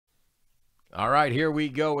All right, here we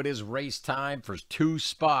go. It is race time for 2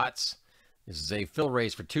 spots. This is a fill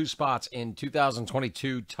race for 2 spots in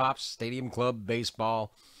 2022 Topps Stadium Club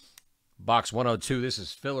Baseball Box 102. This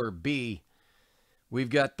is filler B. We've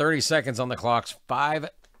got 30 seconds on the clocks, 5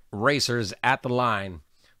 racers at the line.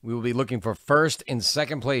 We will be looking for first and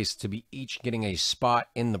second place to be each getting a spot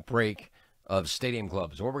in the break of Stadium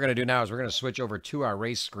Club. So what we're going to do now is we're going to switch over to our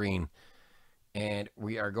race screen, and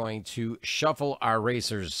we are going to shuffle our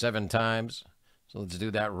racers 7 times. So let's do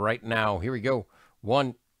that right now. Here we go.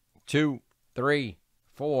 1, 2, 3,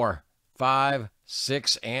 4, 5,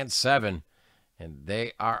 6, and 7. And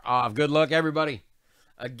they are off. Good luck, everybody.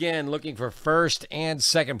 Again, looking for first and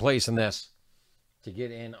second place in this to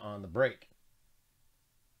get in on the break.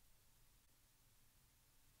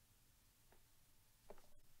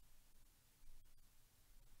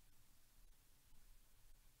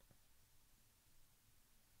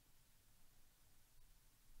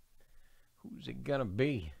 Who's it gonna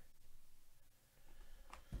be?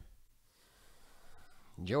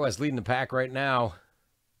 Joe S leading the pack right now.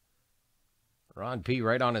 Ron P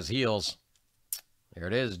right on his heels. There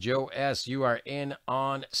it is. Joe S, you are in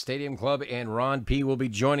on Stadium Club, and Ron P will be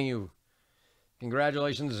joining you.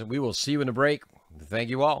 Congratulations, and we will see you in the break. Thank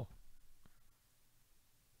you all.